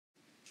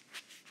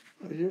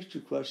Here's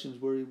two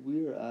questions where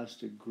we are asked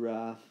to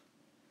graph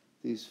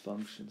these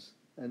functions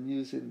and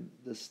using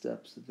the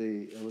steps that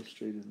they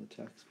illustrate in the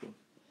textbook.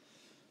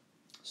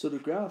 So to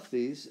graph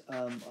these,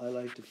 I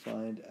like to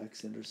find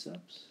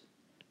x-intercepts,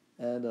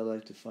 and I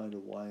like to find a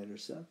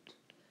y-intercept,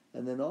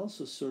 and then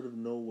also sort of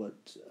know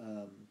what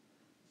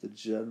the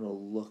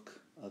general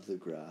look of the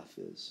graph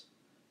is,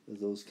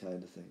 those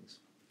kind of things.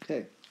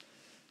 Okay,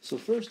 so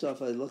first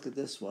off, I look at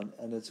this one,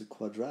 and it's a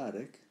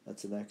quadratic,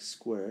 that's an x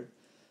squared,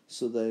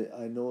 so that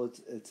I know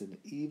it's an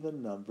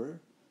even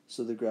number,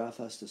 so the graph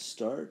has to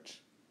start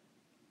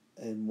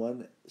in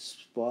one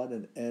spot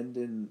and end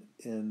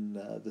in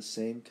the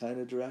same kind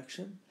of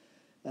direction,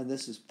 and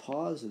this is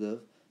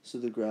positive, so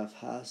the graph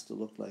has to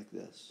look like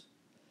this.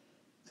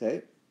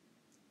 Okay,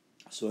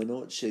 so I know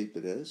what shape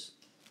it is.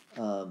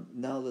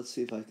 Now let's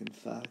see if I can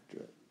factor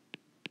it.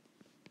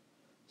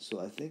 So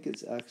I think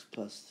it's x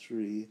plus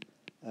 3,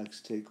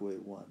 x take away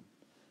 1.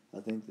 I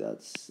think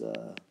that's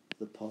the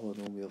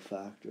polynomial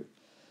factor.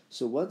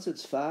 So once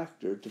it's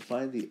factored, to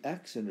find the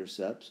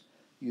x-intercepts,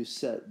 you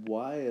set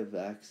y of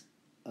x,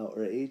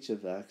 or h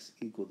of x,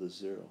 equal to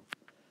 0.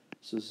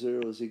 So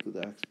 0 is equal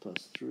to x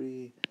plus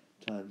 3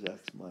 times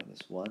x minus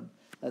 1.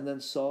 And then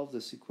solve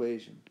this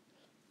equation.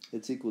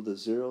 It's equal to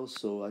 0,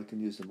 so I can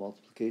use the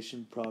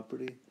multiplication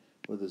property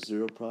or the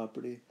 0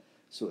 property.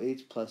 So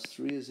h plus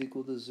 3 is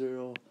equal to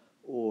 0,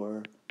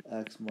 or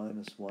x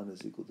minus 1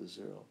 is equal to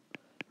 0.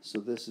 So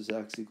this is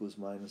x equals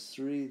minus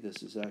 3,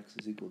 this is x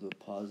is equal to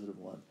a positive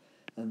 1.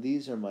 And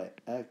these are my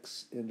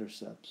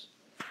x-intercepts.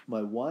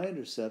 My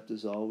y-intercept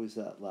is always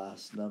that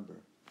last number.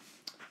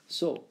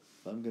 So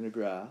if I'm going to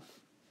graph,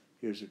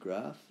 here's a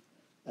graph.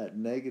 At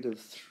negative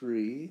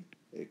 3,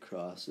 it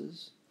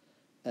crosses.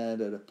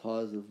 And at a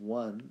positive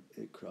 1,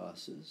 it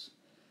crosses.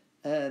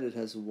 And it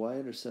has a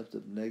y-intercept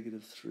of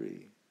negative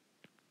 3,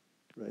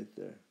 right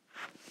there.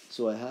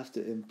 So I have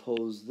to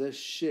impose this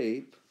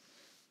shape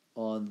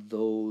on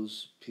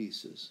those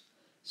pieces.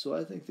 So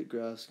I think the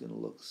graph's going to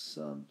look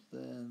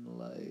something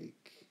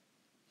like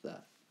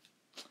that.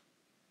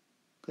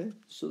 Okay,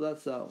 so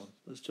that's that one.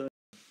 Let's try.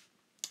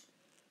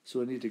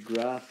 So I need to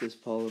graph this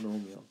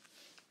polynomial.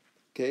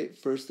 Okay,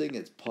 first thing,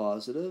 it's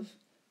positive,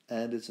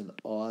 and it's an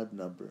odd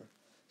number.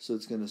 So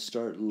it's going to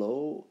start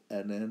low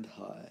and end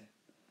high.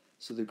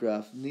 So the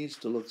graph needs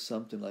to look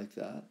something like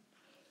that.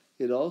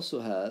 It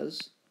also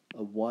has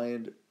a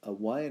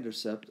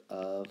y-intercept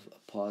of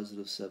a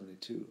positive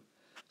 72.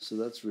 So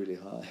that's really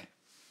high.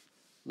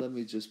 Let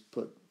me just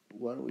put,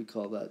 why don't we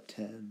call that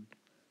 10,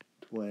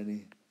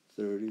 20,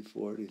 30,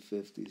 40,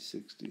 50,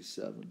 60,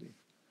 70.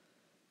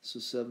 So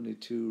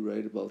 72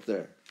 right about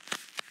there.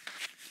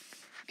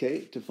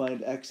 Okay, to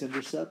find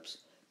x-intercepts,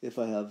 if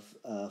I have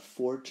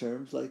 4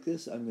 terms like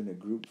this, I'm going to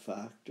group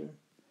factor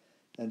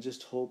and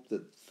just hope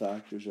that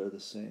factors are the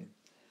same.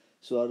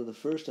 So out of the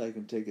first, I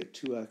can take a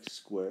 2x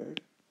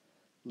squared,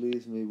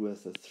 leaves me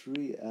with a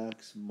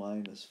 3x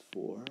minus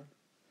 4.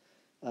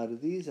 Out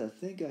of these, I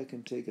think I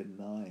can take a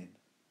 9.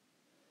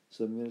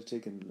 So I'm going to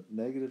take a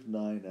negative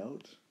 9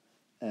 out,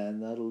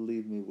 and that'll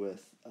leave me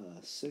with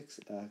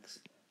 6x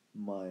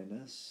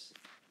minus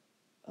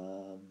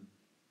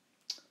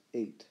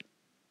 8.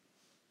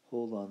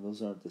 Hold on,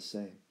 those aren't the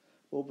same.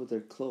 Oh, but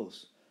they're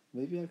close.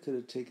 Maybe I could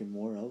have taken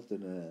more out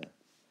than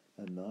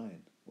a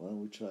 9. Why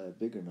don't we try a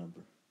bigger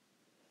number?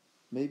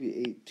 Maybe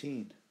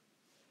 18.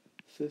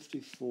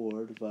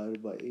 54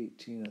 divided by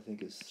 18, I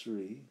think, is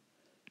 3.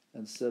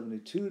 And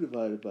 72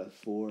 divided by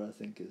 4, I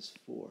think, is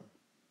 4.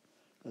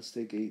 Let's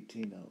take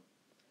 18 out.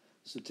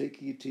 So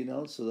take 18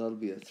 out, so that'll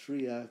be a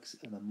 3x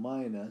and a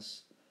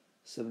minus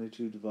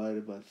 72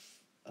 divided by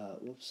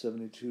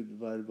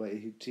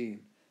 18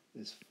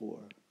 is 4.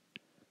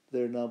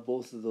 There, now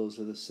both of those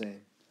are the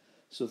same.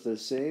 So if they're the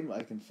same,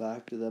 I can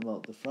factor them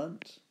out the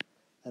front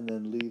and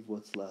then leave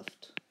what's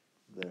left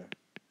there.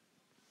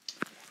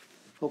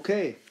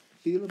 Okay,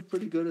 feeling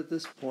pretty good at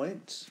this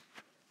point.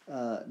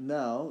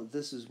 Now,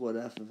 this is what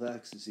f of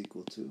x is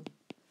equal to.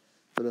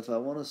 But if I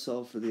want to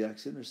solve for the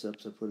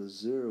x-intercepts, I put a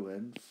 0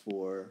 in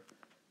for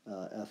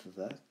f of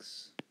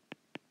x.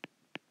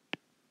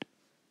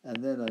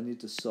 And then I need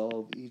to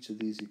solve each of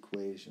these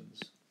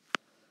equations.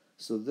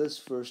 So this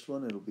first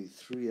one, it'll be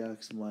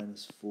 3x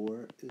minus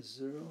 4 is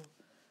 0.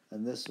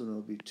 And this one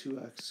will be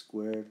 2x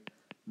squared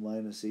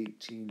minus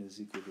 18 is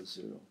equal to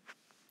 0.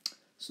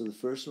 So the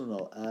first one,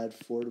 I'll add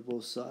 4 to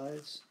both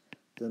sides.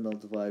 Then I'll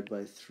divide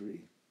by 3.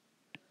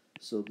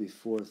 So it'll be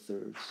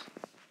 4/3.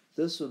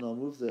 This one, I'll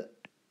move the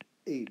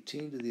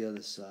 18 to the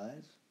other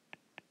side,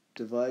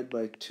 divide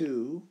by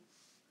 2,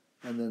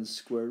 and then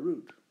square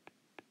root.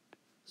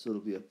 So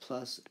it'll be a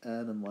plus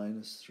and a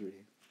minus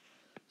 3.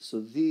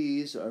 So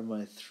these are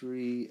my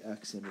 3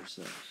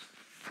 x-intercepts.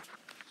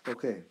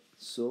 Okay,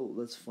 so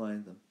let's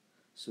find them.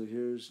 So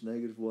here's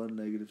negative 1,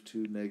 negative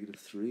 2, negative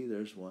 3.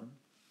 There's one.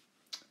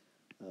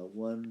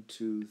 1,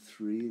 2,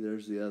 3.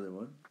 There's the other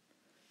one.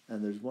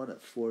 And there's one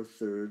at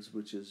 4/3,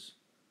 which is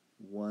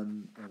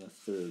 1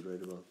 1/3,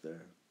 right about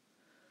there.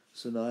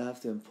 So now I have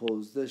to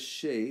impose this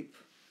shape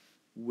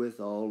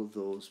with all of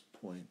those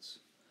points.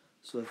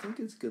 So I think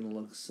it's going to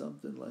look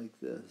something like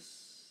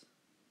this.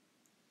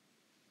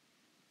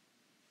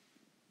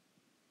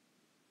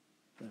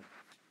 There.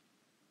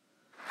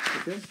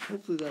 Okay,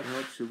 hopefully that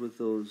helps you with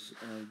those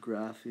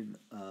graphing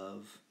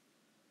of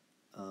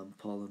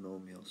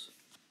polynomials.